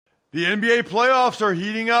The NBA playoffs are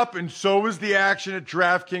heating up, and so is the action at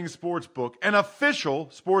DraftKings Sportsbook, an official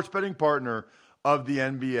sports betting partner of the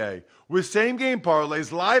NBA. With same-game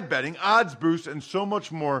parlays, live betting, odds boosts, and so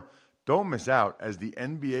much more, don't miss out as the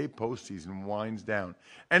NBA postseason winds down.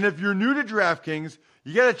 And if you're new to DraftKings,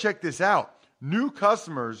 you got to check this out. New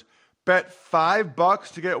customers bet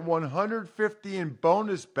 $5 to get $150 in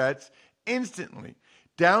bonus bets instantly.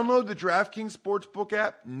 Download the DraftKings Sportsbook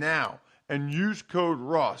app now and use code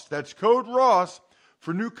Ross. That's code Ross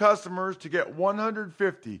for new customers to get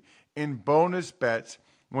 $150 in bonus bets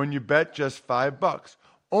when you bet just $5.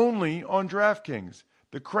 Only on DraftKings.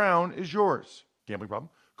 The crown is yours. Gambling problem?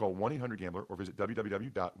 Call 1-800-GAMBLER or visit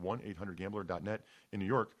www.1800gambler.net. In New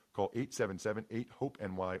York, call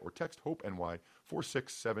 877-8-HOPE-NY or text HOPE-NY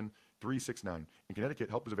 467-369. In Connecticut,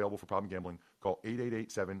 help is available for problem gambling. Call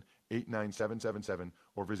 888-7-897-7777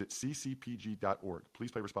 or visit ccpg.org.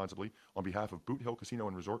 Please play responsibly on behalf of Boot Hill Casino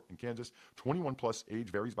and Resort in Kansas. 21 plus, age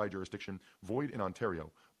varies by jurisdiction. Void in Ontario.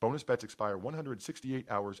 Bonus bets expire 168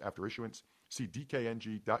 hours after issuance. See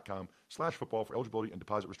dkng.com/football for eligibility and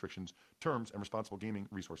deposit restrictions, terms, and responsible gaming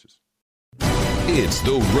resources. It's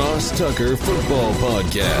the Ross Tucker Football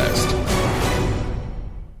Podcast.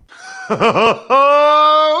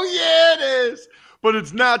 Oh, yeah, it is. But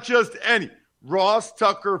it's not just any Ross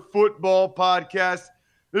Tucker Football Podcast.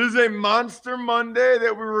 This is a Monster Monday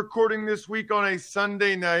that we're recording this week on a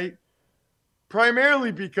Sunday night,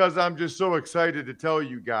 primarily because I'm just so excited to tell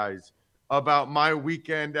you guys about my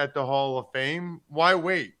weekend at the Hall of Fame. Why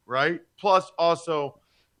wait, right? Plus, also,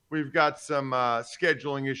 we've got some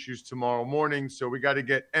scheduling issues tomorrow morning, so we got to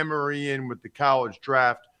get Emery in with the college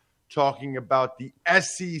draft, talking about the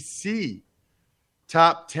SEC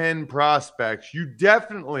top 10 prospects. You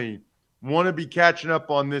definitely want to be catching up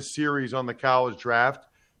on this series on the college draft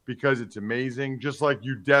because it's amazing. Just like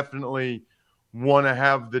you definitely want to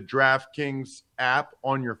have the DraftKings app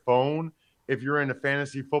on your phone if you're into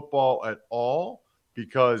fantasy football at all,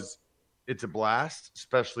 because it's a blast,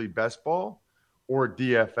 especially best ball or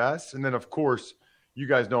DFS. And then, of course, you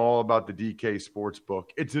guys know all about the DK Sportsbook.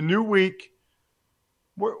 It's a new week.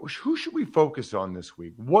 Who should we focus on this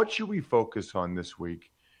week? What should we focus on this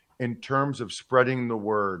week in terms of spreading the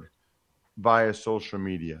word via social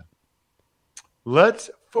media? Let's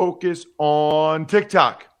focus on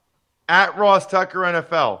TikTok at Ross Tucker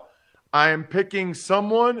NFL. I am picking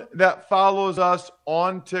someone that follows us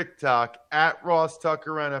on TikTok at Ross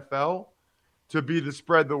Tucker NFL to be the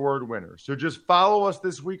spread the word winner. So just follow us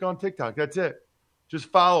this week on TikTok. That's it. Just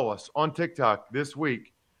follow us on TikTok this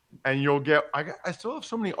week, and you'll get – I still have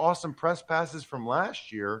so many awesome press passes from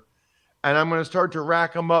last year, and I'm going to start to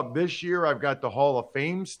rack them up this year. I've got the Hall of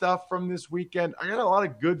Fame stuff from this weekend. I got a lot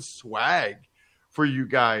of good swag for you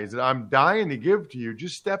guys that I'm dying to give to you.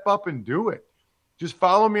 Just step up and do it. Just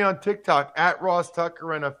follow me on TikTok at Ross Tucker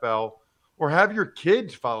NFL, or have your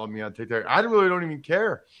kids follow me on TikTok. I really don't even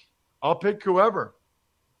care. I'll pick whoever.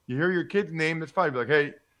 You hear your kid's name, that's fine. Be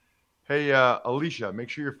like, hey, Alicia, make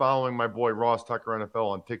sure you're following my boy Ross Tucker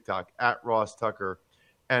NFL on TikTok at Ross Tucker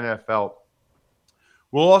NFL.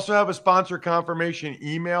 We'll also have a sponsor confirmation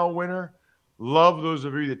email winner. Love those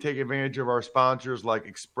of you that take advantage of our sponsors like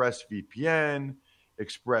ExpressVPN,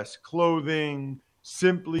 Express Clothing,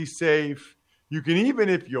 Simply Safe. You can even,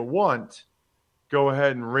 if you want, go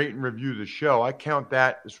ahead and rate and review the show. I count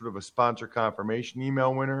that as sort of a sponsor confirmation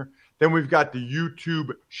email winner. Then we've got the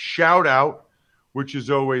YouTube shout out, which is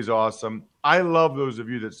always awesome. I love those of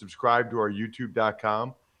you that subscribe to our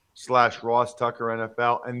youtube.com/Ross Tucker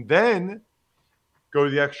NFL. And then go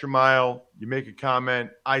the extra mile. You make a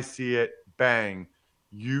comment. I see it. Bang.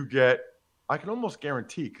 You get, I can almost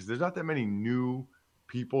guarantee, because there's not that many new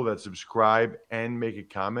people that subscribe and make a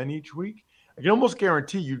comment each week. I can almost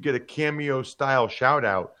guarantee you'd get a cameo-style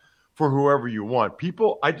shout-out for whoever you want.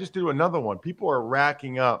 People, I just did another one. People are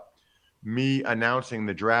racking up me announcing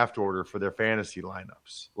the draft order for their fantasy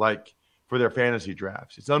lineups, like for their fantasy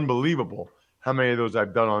drafts. It's unbelievable how many of those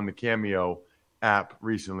I've done on the Cameo app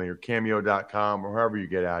recently, or cameo.com, or however you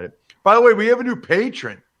get at it. By the way, we have a new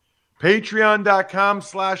patron,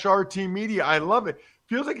 patreon.com/RTmedia. I love it.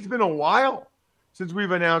 Feels like it's been a while since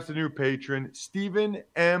we've announced a new patron, Stephen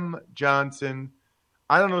M. Johnson.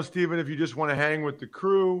 I don't know, Stephen, if you just want to hang with the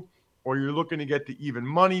crew, or you're looking to get the even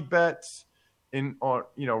money bets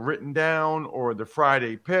written down, or the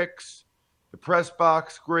Friday picks, the press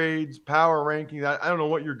box grades, power rankings. I don't know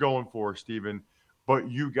what you're going for, Stephen,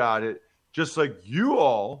 but you got it. Just like you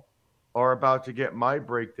all are about to get my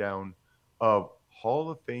breakdown of Hall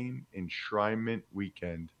of Fame enshrinement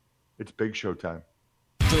weekend. It's Big Show time.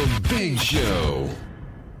 The Big Show.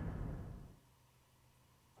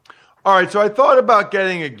 All right, so I thought about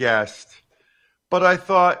getting a guest, but I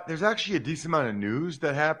thought there's actually a decent amount of news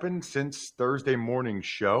that happened since Thursday morning's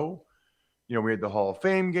show. You know, we had the Hall of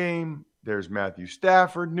Fame game. There's Matthew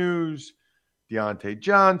Stafford news, Deontay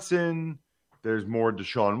Johnson. There's more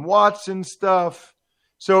Deshaun Watson stuff.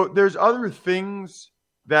 So there's other things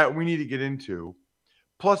that we need to get into.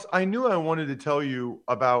 Plus, I knew I wanted to tell you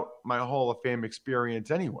about my Hall of Fame experience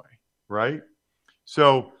anyway, right?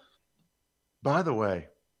 So, by the way,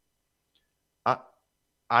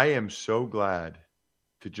 I am so glad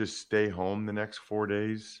to just stay home the next 4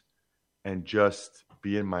 days and just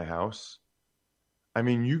be in my house. I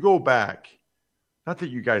mean, you go back, not that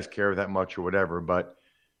you guys care that much or whatever, but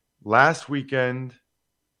last weekend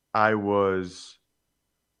I was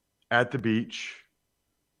at the beach,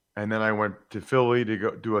 and then I went to Philly to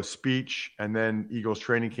go do a speech, and then Eagles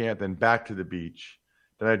training camp, then back to the beach.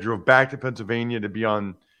 Then I drove back to Pennsylvania to be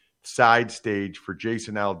on side stage for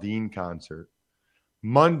Jason Aldean concert.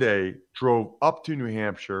 Monday, drove up to New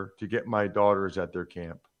Hampshire to get my daughters at their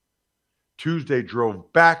camp. Tuesday,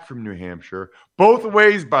 drove back from New Hampshire. Both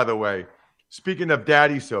ways, by the way, speaking of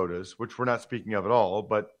daddy sodas, which we're not speaking of at all,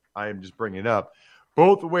 but I am just bringing it up.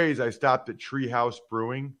 Both ways, I stopped at Treehouse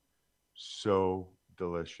Brewing. So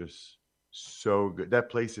delicious. So good. That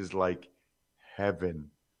place is like heaven.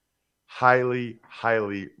 Highly,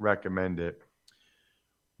 highly recommend it.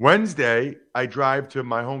 Wednesday, I drive to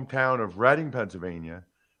my hometown of Reading, Pennsylvania.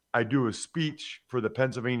 I do a speech for the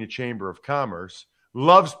Pennsylvania Chamber of Commerce.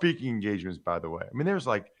 Love speaking engagements, by the way. I mean, there's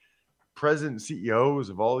like president and CEOs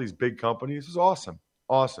of all these big companies. It's awesome.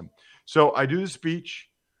 Awesome. So I do the speech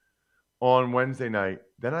on Wednesday night.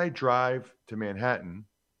 Then I drive to Manhattan.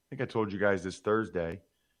 I think I told you guys this Thursday.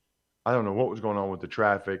 I don't know what was going on with the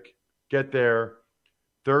traffic. Get there.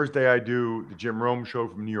 Thursday, I do the Jim Rome show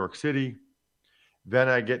from New York City. Then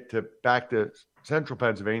I get back to central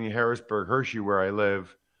Pennsylvania, Harrisburg, Hershey, where I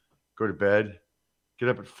live. Go to bed. Get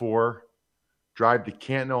up at 4. Drive to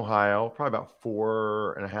Canton, Ohio, probably about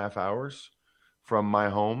 4.5 hours from my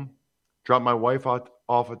home. Drop my wife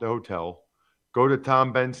off at the hotel. Go to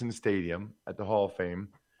Tom Benson Stadium at the Hall of Fame.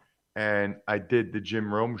 And I did the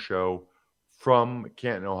Jim Rome show from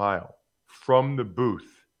Canton, Ohio. From the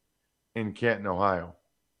booth in Canton, Ohio.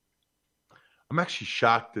 I'm actually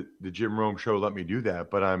shocked that the Jim Rome show let me do that,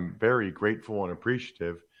 but I'm very grateful and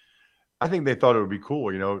appreciative. I think they thought it would be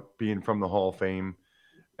cool, you know, being from the Hall of Fame.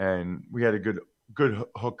 And we had a good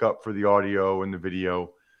hookup for the audio and the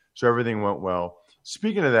video. So everything went well.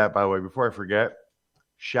 Speaking of that, by the way, before I forget,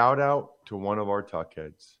 shout out to one of our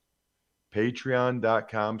Tuckheads.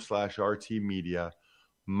 Patreon.com/RTmedia.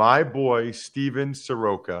 My boy, Steven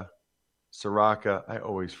Soroka. I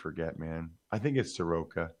always forget, man. I think it's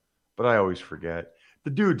Soroka, but I always forget. The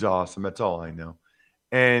dude's awesome. That's all I know.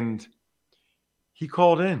 And he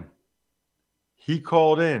called in.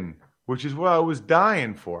 Which is what I was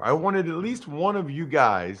dying for. I wanted at least one of you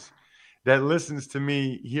guys that listens to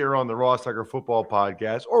me here on the Ross Tucker Football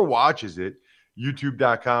Podcast or watches it,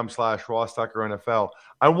 youtube.com/RossTuckerNFL.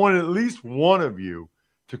 I wanted at least one of you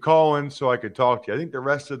to call in so I could talk to you. I think the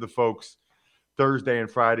rest of the folks Thursday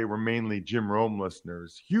and Friday were mainly Jim Rome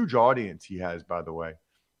listeners. Huge audience he has, by the way.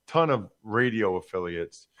 Ton of radio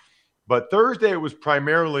affiliates. But Thursday it was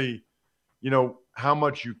primarily, you know, how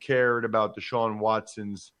much you cared about Deshaun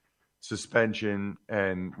Watson's suspension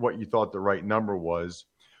and what you thought the right number was.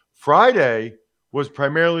 Friday was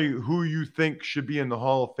primarily who you think should be in the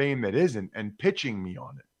Hall of Fame that isn't, and pitching me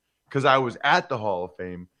on it because I was at the Hall of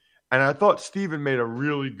Fame. And I thought Steven made a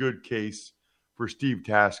really good case for Steve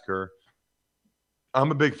Tasker. I'm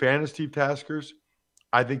a big fan of Steve Tasker's.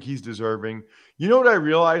 I think he's deserving. You know what I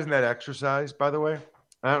realized in that exercise, by the way?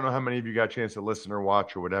 I don't know how many of you got a chance to listen or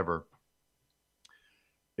watch or whatever.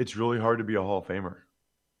 It's really hard to be a Hall of Famer.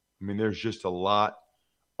 I mean, there's just a lot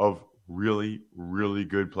of really, really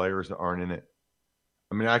good players that aren't in it.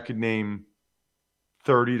 I mean, I could name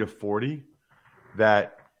 30 to 40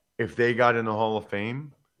 that if they got in the Hall of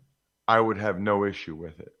Fame, I would have no issue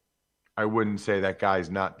with it. I wouldn't say that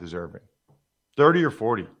guy's not deserving. 30 or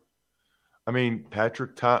 40. I mean,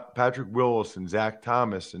 Patrick Willis and Zach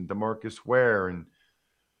Thomas and DeMarcus Ware and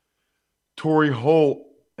Torrey Holt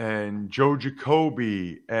and Joe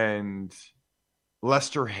Jacoby and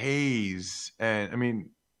Lester Hayes and, I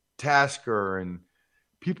mean, Tasker, and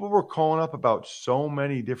people were calling up about so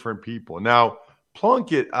many different people. Now,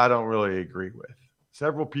 Plunkett, I don't really agree with.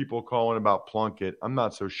 Several people calling about Plunkett. I'm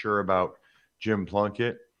not so sure about Jim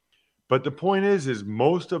Plunkett. But the point is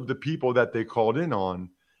most of the people that they called in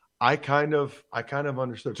on, I kind of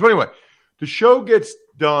understood. So anyway, the show gets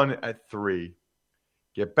done at 3.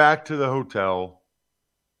 Get back to the hotel.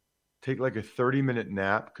 take like a 30-minute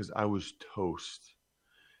nap because I was toast.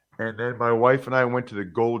 And then my wife and I went to the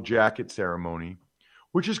gold jacket ceremony,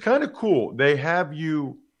 which is kind of cool. They have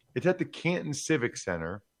you, it's at the Canton Civic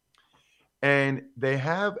Center, and they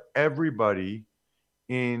have everybody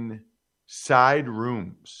in side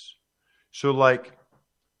rooms. So like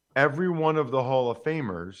every one of the Hall of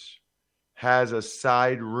Famers has a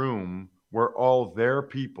side room where all their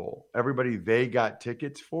people, everybody they got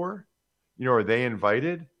tickets for, or they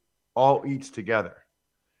invited, all eats together.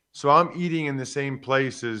 So I'm eating in the same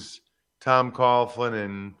place as Tom Coughlin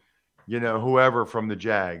and, whoever from the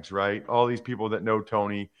Jags, right? All these people that know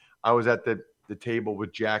Tony. I was at the table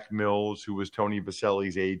with Jack Mills, who was Tony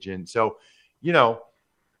Baselli's agent. So,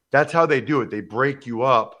 that's how they do it. They break you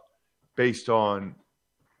up based on,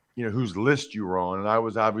 whose list you were on. And I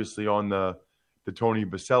was obviously on the Tony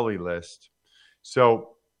Baselli list.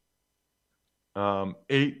 So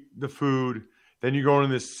ate the food. Then you go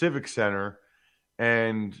into this Civic Center,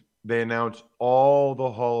 and they announced all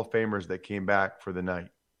the Hall of Famers that came back for the night.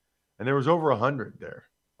 And there was over 100 there.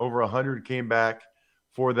 Over 100 came back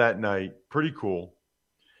for that night. Pretty cool.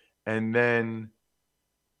 And then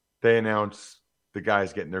they announced the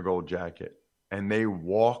guys getting their gold jacket. And they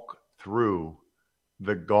walk through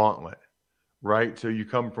the gauntlet, right? So you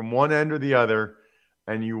come from one end or the other,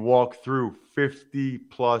 and you walk through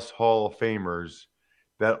 50-plus Hall of Famers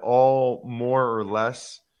that all more or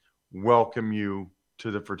less welcome you to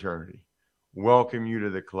the fraternity, welcome you to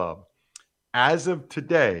the club. As of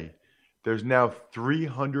today, there's now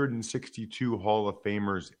 362 Hall of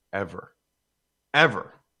Famers ever.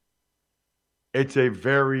 It's a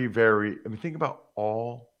very, very, think about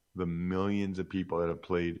all the millions of people that have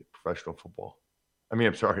played professional football.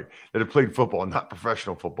 That have played football, not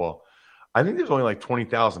professional football. I think there's only like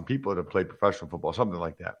 20,000 people that have played professional football, something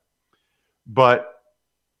like that. But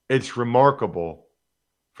it's remarkable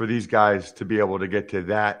for these guys to be able to get to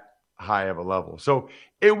that high of a level. So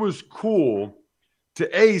it was cool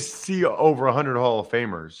to see over 100 Hall of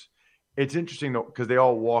Famers. It's interesting though, because they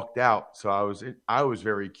all walked out. So I was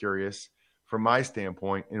very curious from my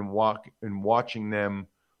standpoint in watching them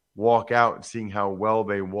walk out and seeing how well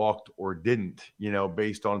they walked or didn't,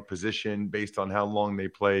 based on position, based on how long they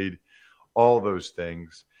played, all those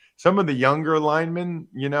things. Some of the younger linemen,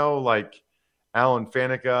 like Alan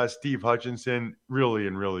Faneca, Steve Hutchinson, really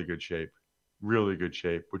in really good shape,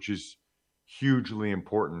 which is hugely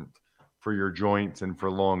important for your joints and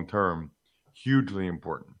for long term, hugely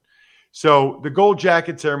important. So the gold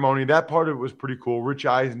jacket ceremony, that part of it was pretty cool. Rich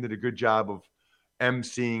Eisen did a good job of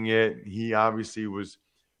emceeing it. He obviously was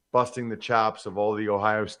busting the chops of all the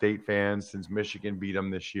Ohio State fans since Michigan beat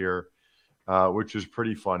them this year, which was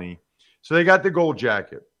pretty funny. So they got the gold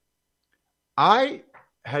jacket. I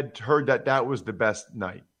had heard that was the best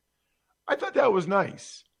night. I thought that was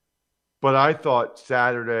nice. But I thought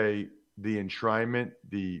Saturday, the enshrinement,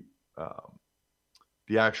 the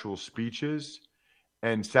actual speeches,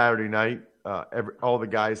 and Saturday night, all the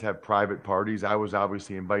guys have private parties. I was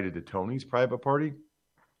obviously invited to Tony's private party.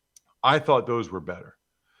 I thought those were better.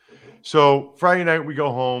 So Friday night, we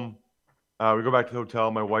go home. We go back to the hotel,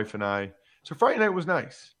 my wife and I. So Friday night was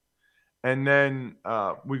nice. And then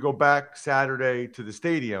we go back Saturday to the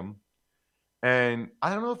stadium. And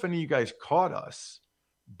I don't know if any of you guys caught us,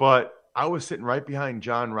 but I was sitting right behind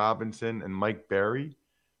John Robinson and Mike Berry,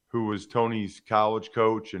 who was Tony's college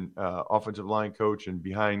coach and offensive line coach, and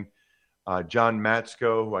behind John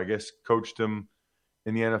Matsko, who I guess coached him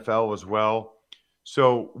in the NFL as well.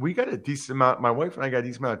 So we got a decent amount, my wife and I got a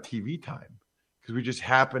decent amount of TV time because we just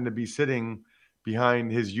happened to be sitting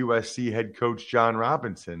behind his USC head coach, John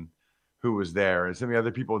Robinson, who was there, and some of the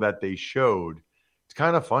other people that they showed. It's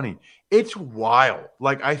kind of funny. It's wild.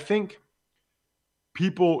 Like, I think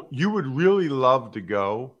people, you would really love to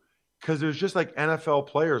go because there's just like NFL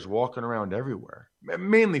players walking around everywhere,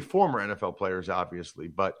 mainly former NFL players, obviously.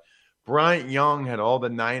 But Bryant Young had all the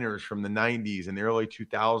Niners from the 90s and the early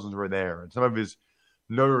 2000s were there. And some of his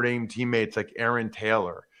Notre Dame teammates like Aaron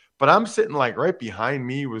Taylor. But I'm sitting like right behind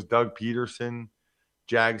me was Doug Peterson,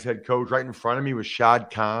 Jags head coach. Right in front of me was Shad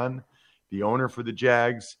Khan, the owner for the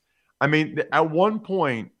Jags. I mean, at one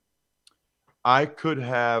point, I could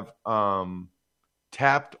have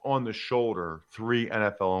tapped on the shoulder 3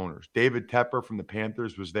 NFL owners. David Tepper from the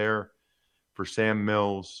Panthers was there for Sam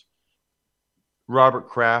Mills. Robert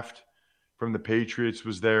Kraft from the Patriots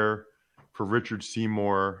was there for Richard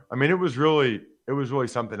Seymour. I mean, it was really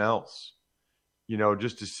something else,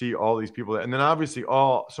 just to see all these people. And then obviously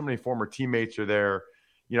so many former teammates are there.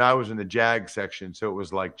 I was in the Jag section, so it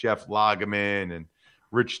was like Jeff Lageman and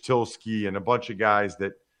Rich Tilsky and a bunch of guys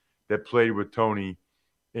that played with Tony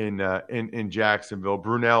in Jacksonville.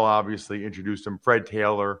 Brunell obviously introduced him. Fred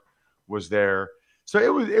Taylor was there. So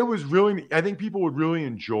it was really, I think people would really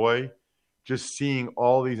enjoy just seeing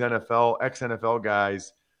all these ex-NFL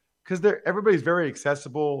guys, because everybody's very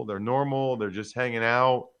accessible. They're normal. They're just hanging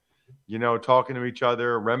out, talking to each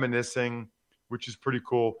other, reminiscing, which is pretty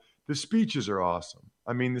cool. The speeches are awesome.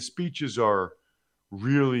 I mean, the speeches are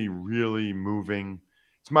really, really moving.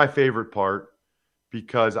 It's my favorite part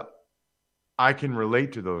because I can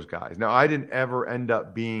relate to those guys. Now, I didn't ever end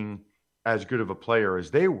up being as good of a player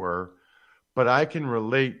as they were, but I can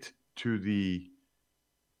relate to the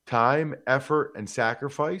time, effort, and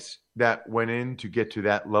sacrifice that went in to get to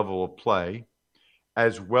that level of play,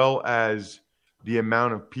 as well as the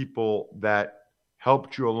amount of people that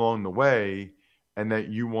helped you along the way and that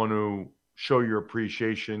you want to show your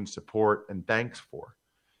appreciation, support, and thanks for.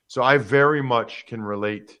 So I very much can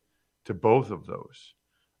relate to both of those.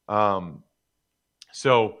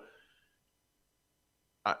 So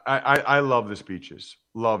I love the speeches.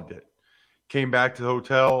 Loved it. Came back to the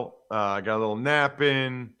hotel, got a little nap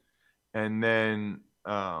in, and then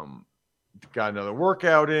got another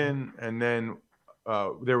workout in, and then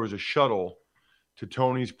there was a shuttle to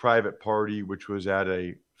Tony's private party, which was at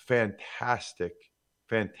a fantastic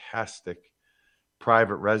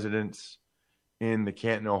private residence in the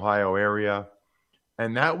Canton, Ohio area.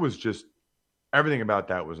 And that was just, everything about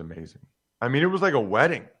that was amazing. I mean, it was like a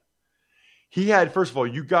wedding. He had, first of all,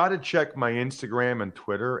 you got to check my Instagram and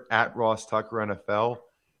Twitter at Ross Tucker NFL.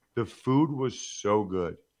 The food was so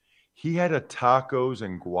good. He had a tacos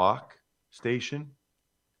and guac station,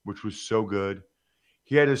 which was so good.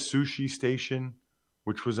 He had a sushi station,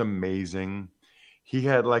 which was amazing. He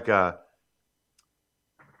had like a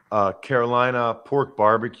Carolina pork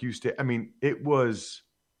barbecue station. I mean, it was,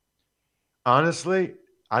 honestly,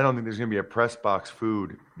 I don't think there's going to be a press box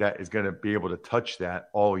food that is going to be able to touch that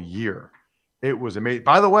all year. It was amazing.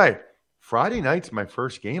 By the way, Friday night's my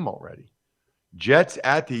first game already. Jets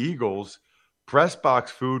at the Eagles. Press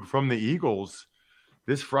box food from the Eagles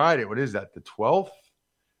this Friday. What is that, the 12th?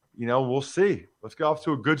 We'll see. Let's get off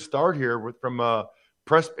to a good start here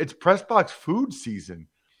it's press box food season.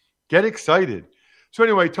 Get excited. So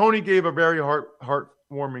anyway, Tony gave a very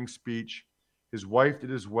heartwarming speech. His wife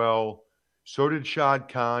did as well. So did Shad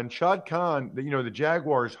Khan. Shad Khan, the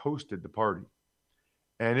Jaguars hosted the party.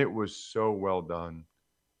 And it was so well done.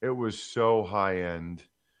 It was so high end.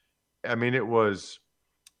 I mean, it was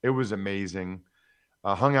amazing.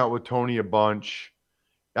 Hung out with Tony a bunch.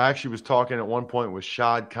 I actually was talking at one point with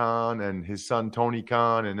Shad Khan and his son Tony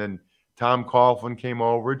Khan, and then Tom Coughlin came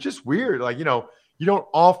over. It's just weird. Like, you don't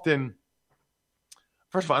often.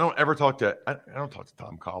 First of all, I don't talk to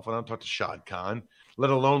Tom Coughlin. I don't talk to Shad Khan, let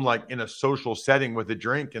alone like in a social setting with a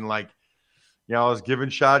drink. And like, I was giving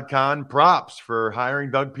Shad Khan props for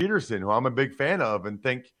hiring Doug Peterson, who I'm a big fan of, and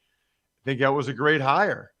think that was a great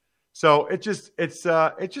hire. So it's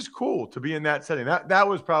just cool to be in that setting. That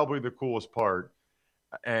was probably the coolest part.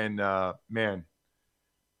 And man,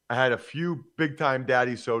 I had a few big time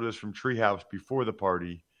daddy sodas from Treehouse before the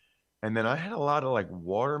party. And then I had a lot of like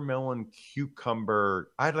watermelon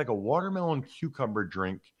cucumber. I had like a watermelon cucumber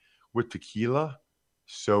drink with tequila.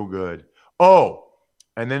 So good. Oh,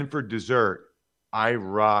 and then for dessert, I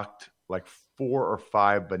rocked like 4 or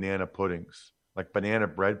 5 banana puddings, like banana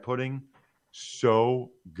bread pudding.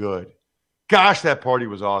 So good. Gosh, that party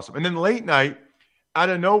was awesome. And then late night, out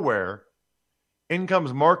of nowhere, in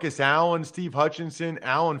comes Marcus Allen, Steve Hutchinson,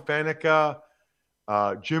 Alan Faneca,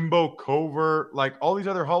 Jimbo Covert, like all these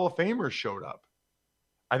other Hall of Famers showed up.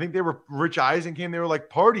 I think Rich Eisen came, they were like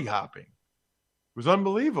party hopping. It was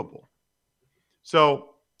unbelievable.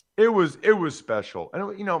 So it was special. And,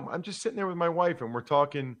 I'm just sitting there with my wife and we're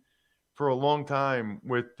talking for a long time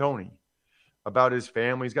with Tony about his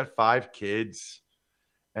family. He's got 5 kids.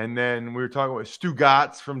 And then we were talking with Stu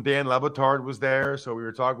Gatz from Dan Le Batard was there. So we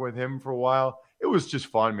were talking with him for a while. It was just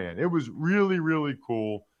fun, man. It was really, really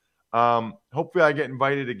cool. Hopefully I get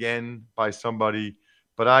invited again by somebody,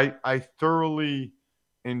 but I thoroughly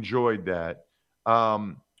enjoyed that,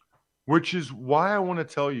 which is why I want to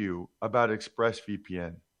tell you about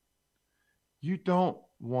ExpressVPN. You don't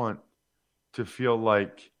want to feel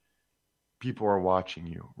like people are watching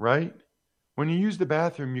you, right? When you use the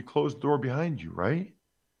bathroom, you close the door behind you, right?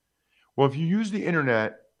 Well, if you use the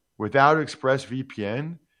internet without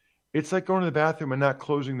ExpressVPN, it's like going to the bathroom and not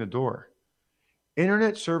closing the door.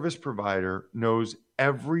 Internet service provider knows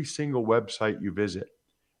every single website you visit,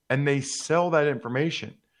 and they sell that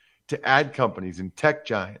information to ad companies and tech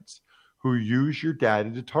giants who use your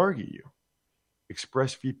data to target you.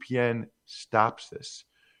 ExpressVPN stops this.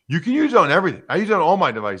 You can use it on everything. I use it on all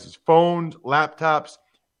my devices, phones, laptops,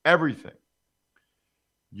 Everything.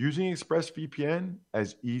 Using ExpressVPN,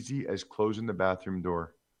 as easy as closing the bathroom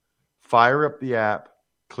door. Fire up the app,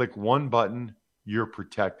 click one button, you're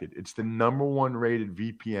protected. It's the #1 rated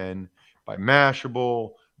VPN by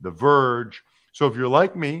Mashable, The Verge. So if you're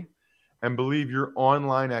like me and believe your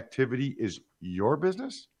online activity is your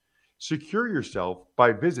business, secure yourself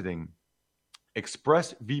by visiting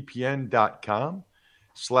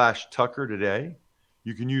expressvpn.com/Tucker today.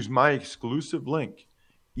 You can use my exclusive link,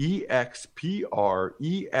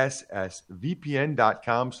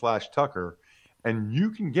 expressvpn.com/Tucker, and you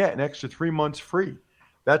can get an extra 3 months free.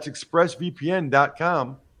 That's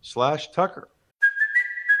expressvpn.com/Tucker.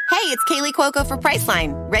 Hey, it's Kaylee Cuoco for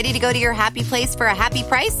Priceline. Ready to go to your happy place for a happy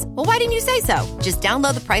price? Well, why didn't you say so? Just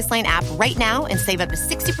download the Priceline app right now and save up to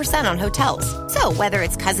 60% on hotels. So whether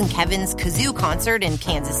it's Cousin Kevin's Kazoo Concert in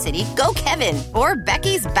Kansas City, go Kevin, or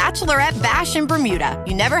Becky's Bachelorette Bash in Bermuda,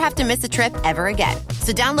 you never have to miss a trip ever again.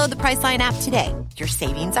 So download the Priceline app today. Your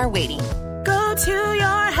savings are waiting. Go to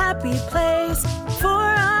your happy place for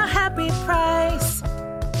a happy price.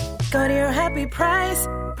 Go to your happy price,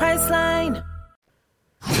 Priceline.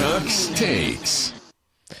 Tuck's Takes.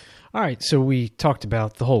 All right, so we talked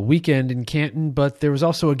about the whole weekend in Canton, but there was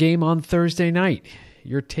also a game on Thursday night.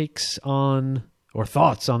 Your takes on, or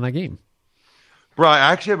thoughts on that game? Bro, I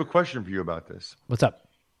actually have a question for you about this. What's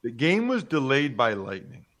up? The game was delayed by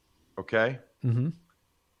lightning, okay? Mm-hmm.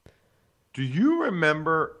 Do you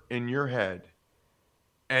remember in your head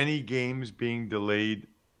any games being delayed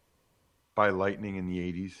by lightning in the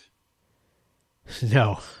 80s?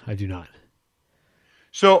 No, I do not.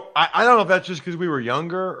 So I don't know if that's just because we were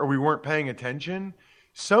younger or we weren't paying attention.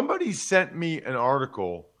 Somebody sent me an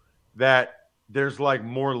article that there's like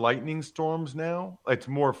more lightning storms now. It's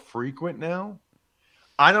more frequent now.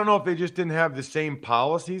 I don't know if they just didn't have the same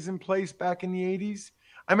policies in place back in the 80s.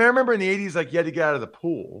 I mean, I remember in the 80s, like you had to get out of the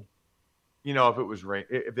pool, you know, if it was rain,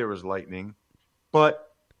 if there was lightning.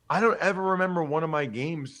 But I don't ever remember one of my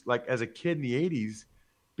games, like as a kid in the 80s,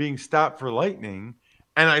 being stopped for lightning.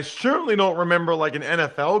 And I certainly don't remember like an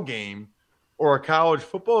NFL game or a college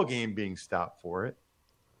football game being stopped for it.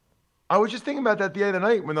 I was just thinking about that the other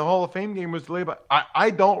night when the Hall of Fame game was delayed. But I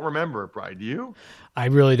don't remember it, Brian. Do you? I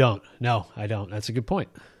really don't. No, I don't. That's a good point.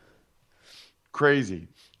 Crazy.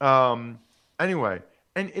 Anyway,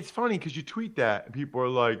 and it's funny because you tweet that and people are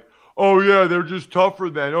like, oh, yeah, they're just tougher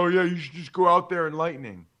then. Oh, yeah, you should just go out there in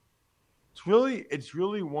lightning. It's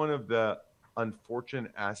really one of the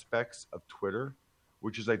unfortunate aspects of Twitter,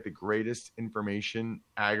 which is like the greatest information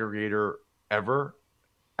aggregator ever,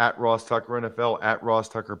 at Ross Tucker NFL, at Ross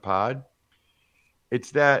Tucker Pod. It's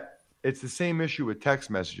the same issue with text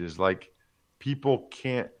messages. Like, people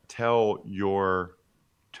can't tell your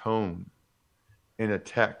tone in a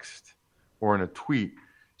text or in a tweet.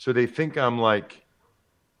 So they think I'm like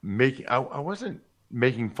I wasn't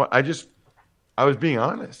making fun. I was being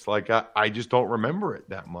honest. Like, I just don't remember it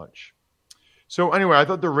that much. So anyway, I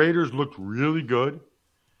thought the Raiders looked really good.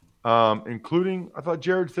 Including, I thought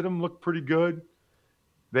Jared Stidham looked pretty good.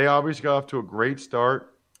 They obviously got off to a great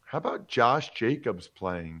start. How about Josh Jacobs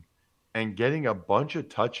playing and getting a bunch of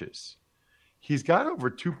touches? He's got over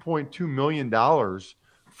 $2.2 million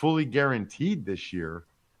fully guaranteed this year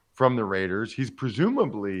from the Raiders. He's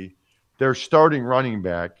presumably their starting running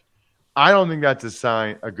back. I don't think that's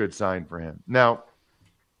a good sign for him. Now,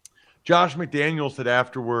 Josh McDaniels said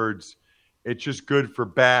afterwards, it's just good for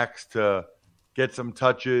backs to get some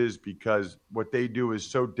touches because what they do is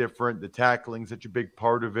so different. The tackling is such a big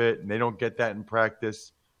part of it, and they don't get that in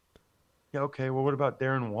practice. Yeah, okay, well, what about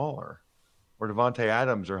Darren Waller or Devontae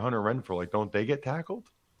Adams or Hunter Renfrow? Like, don't they get tackled?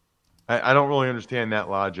 I don't really understand that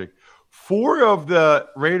logic. 4 of the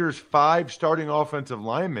Raiders' 5 starting offensive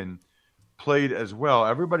linemen played as well.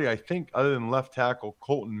 Everybody, I think, other than left tackle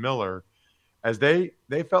Colton Miller, as they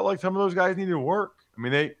felt like some of those guys needed work. I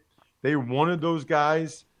mean, they wanted those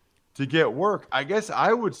guys to get work. I guess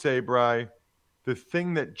I would say, Bri, the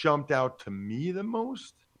thing that jumped out to me the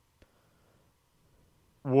most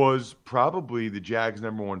was probably the Jags'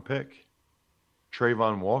 #1 pick,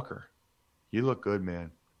 Trayvon Walker. He looked good,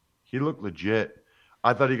 man. He looked legit.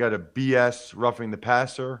 I thought he got a BS roughing the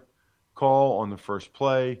passer call on the first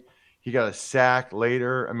play. He got a sack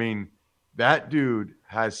later. I mean, that dude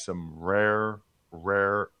has some rare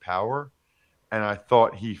power, and I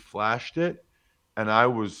thought he flashed it, and I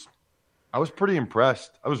was pretty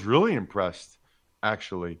impressed. I was really impressed,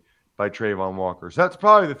 actually, by Trayvon Walker. So that's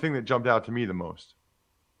probably the thing that jumped out to me the most.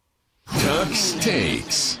 Tuck's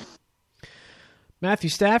Takes. Matthew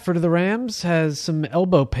Stafford of the Rams has some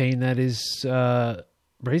elbow pain that is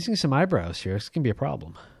raising some eyebrows here. It's going to be a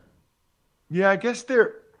problem. Yeah, I guess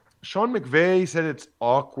they're Sean McVay said it's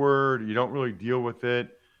awkward. You don't really deal with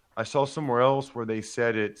it. I saw somewhere else where they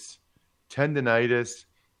said it's tendinitis.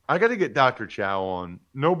 I got to get Dr. Chow on.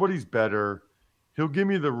 Nobody's better. He'll give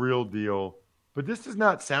me the real deal. But this does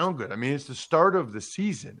not sound good. I mean, it's the start of the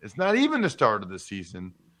season. It's not even the start of the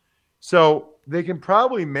season. So they can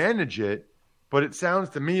probably manage it, but it sounds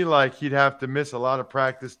to me like he'd have to miss a lot of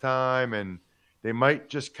practice time, and they might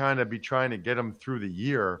just kind of be trying to get him through the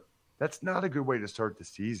year. That's not a good way to start the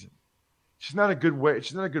season. It's just not a good way. It's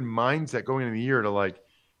just not a good mindset going into the year to like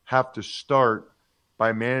have to start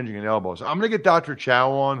by managing an elbow. So I'm going to get Dr.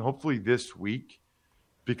 Chow on hopefully this week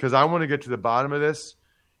because I want to get to the bottom of this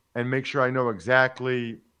and make sure I know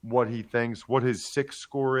exactly what he thinks, what his 6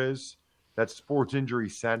 score is. That's Sports Injury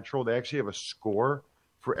Central. They actually have a score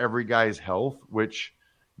for every guy's health, which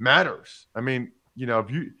matters. I mean, you know,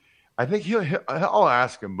 I think I'll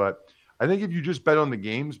ask him, but I think if you just bet on the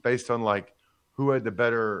games based on like who had the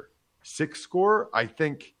better 6 score, I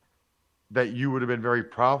think that you would have been very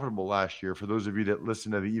profitable last year for those of you that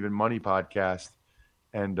listen to the Even Money podcast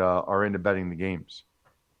and are into betting the games.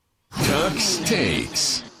 Ducks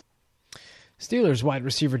Takes. Steelers wide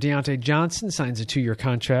receiver Deontay Johnson signs a 2-year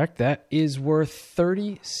contract that is worth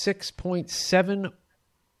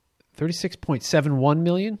 $36.71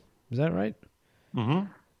 million. Is that right? Mm-hmm.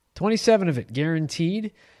 27 of it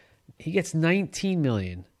guaranteed. He gets $19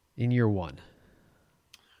 million in year 1.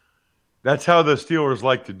 That's how the Steelers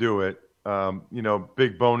like to do it.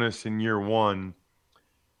 Big bonus in year 1.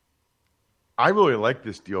 I really like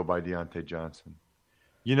this deal by Deontay Johnson.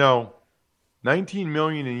 You know, $19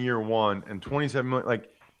 million in year 1 and $27 million.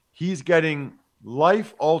 Like, he's getting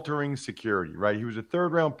life-altering security, right? He was a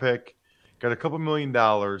 3rd-round pick, got a couple $1 million.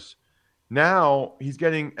 Now he's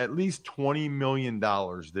getting at least $20 million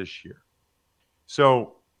this year.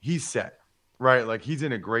 So he's set, right? Like, he's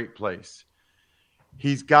in a great place.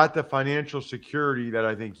 He's got the financial security that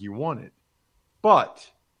I think he wanted. But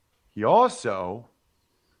he also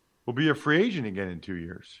will be a free agent again in 2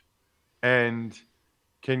 years and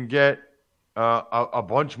can get a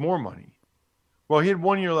bunch more money. Well, he had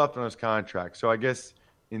 1 year left on his contract. So I guess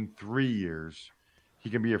in 3 years, he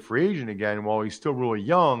can be a free agent again while he's still really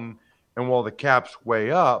young and while the cap's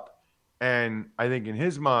way up. And I think in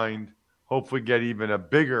his mind, hopefully get even a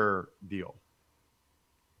bigger deal.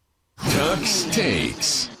 Ducks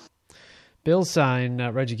Takes. Bills sign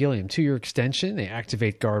Reggie Gilliam, 2-year extension. They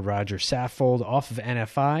activate guard Roger Saffold off of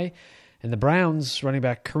NFI. And the Browns running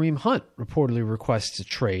back Kareem Hunt reportedly requests a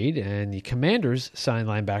trade. And the Commanders sign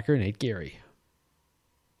linebacker Nate Gary.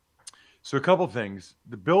 So a couple things.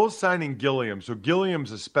 The Bills signing Gilliam. So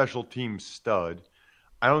Gilliam's a special team stud.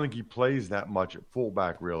 I don't think he plays that much at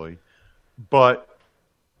fullback, really. But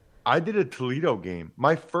I did a Toledo game.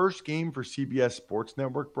 My first game for CBS Sports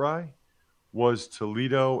Network, Bri, was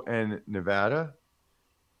Toledo and Nevada.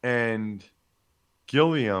 And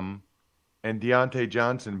Gilliam and Deontay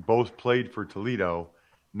Johnson both played for Toledo.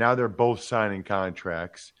 Now they're both signing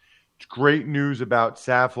contracts. It's great news about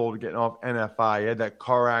Saffold getting off NFI. He had that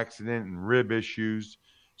car accident and rib issues.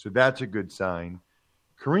 So that's a good sign.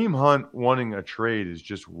 Kareem Hunt wanting a trade is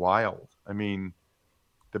just wild. I mean,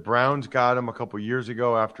 the Browns got him a couple years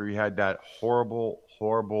ago after he had that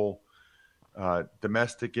horrible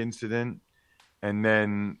domestic incident. And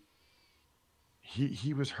then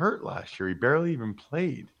he was hurt last year. He barely even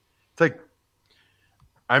played. It's like,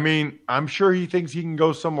 I mean, I'm sure he thinks he can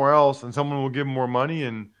go somewhere else and someone will give him more money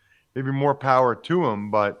and maybe more power to him.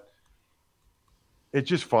 But it's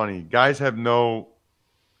just funny. Guys have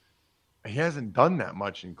he hasn't done that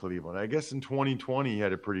much in Cleveland. I guess in 2020 he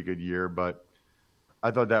had a pretty good year, but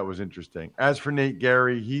I thought that was interesting. As for Nate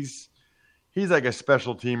Gary, he's like a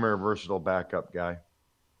special teamer, versatile backup guy.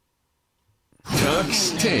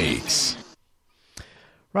 Ducks Takes.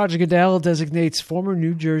 Roger Goodell designates former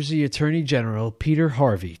New Jersey Attorney General Peter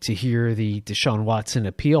Harvey to hear the Deshaun Watson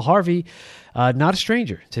appeal. Harvey, not a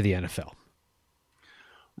stranger to the NFL.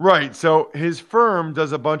 Right. So his firm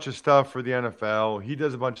does a bunch of stuff for the NFL. He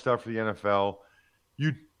does a bunch of stuff for the NFL.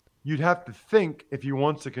 You'd have to think, if he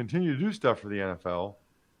wants to continue to do stuff for the NFL,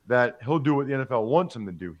 that he'll do what the NFL wants him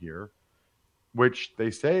to do here, which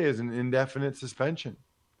they say is an indefinite suspension.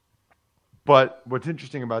 But what's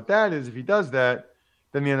interesting about that is if he does that,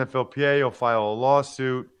 then the NFLPA will file a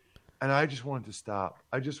lawsuit, and I just want it to stop.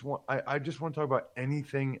 I just want to talk about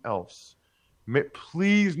anything else.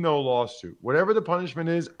 Please, no lawsuit. Whatever the punishment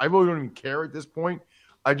is, I really don't even care at this point.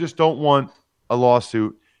 I just don't want a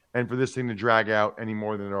lawsuit and for this thing to drag out any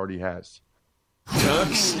more than it already has.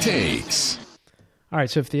 Ducks Takes. All right,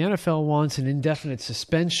 so if the NFL wants an indefinite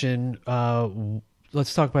suspension,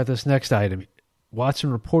 let's talk about this next item.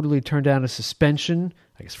 Watson reportedly turned down a suspension.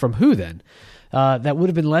 I guess from who then? That would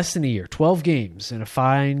have been less than a year, 12 games, and a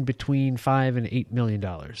fine between $5 and $8 million.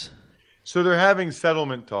 So they're having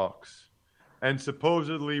settlement talks, and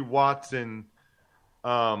supposedly Watson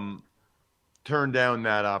turned down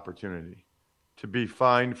that opportunity to be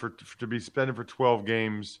fined to be suspended for 12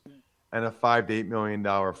 games and a $5 to $8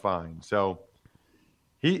 million fine. So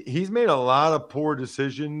he's made a lot of poor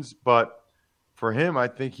decisions, but for him, I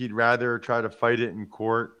think he'd rather try to fight it in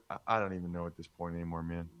court. I don't even know at this point anymore,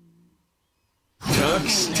 man.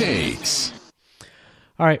 Ducks Takes.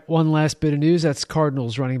 All right, one last bit of news. That's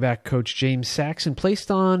Cardinals running back coach James Saxon placed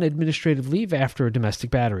on administrative leave after a domestic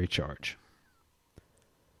battery charge.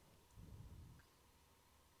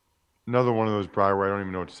 Another one of those, Brian, where I don't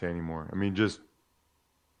even know what to say anymore. I mean,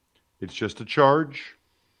 it's just a charge,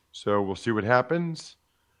 so we'll see what happens.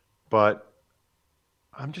 But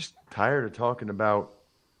I'm just tired of talking about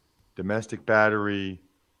domestic battery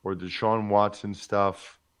or Deshaun Watson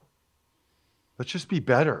stuff. Let's just be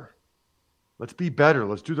better. Let's be better.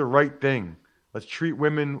 Let's do the right thing. Let's treat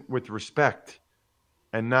women with respect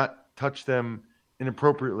and not touch them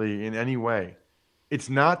inappropriately in any way. It's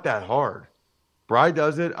not that hard. Bri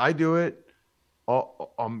does it. I do it.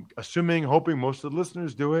 I'm hoping most of the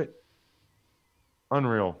listeners do it.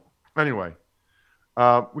 Unreal. Anyway,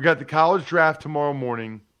 we got the college draft tomorrow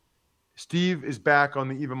morning. Steve is back on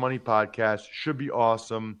the Even Money podcast. Should be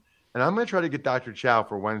awesome. And I'm going to try to get Dr. Chow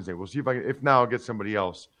for Wednesday. We'll see if I can. If not, I'll get somebody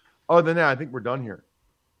else. Other than that, I think we're done here.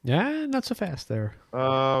 Yeah, not so fast there.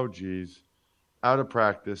 Oh, geez. Out of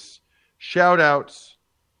practice. Shout-outs.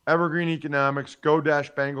 Evergreen Economics.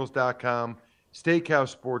 Go-Bengals.com.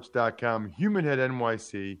 SteakhouseSports.com. Human Head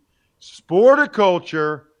NYC.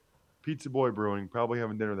 Sporticulture. Pizza Boy Brewing. Probably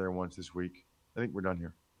having dinner there once this week. I think we're done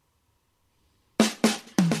here.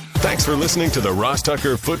 Thanks for listening to the Ross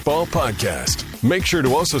Tucker Football Podcast. Make sure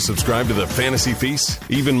to also subscribe to the Fantasy Feast,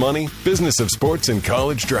 Even Money, Business of Sports, and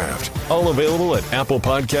College Draft. All available at Apple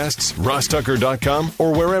Podcasts, rosstucker.com,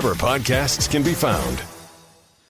 or wherever podcasts can be found.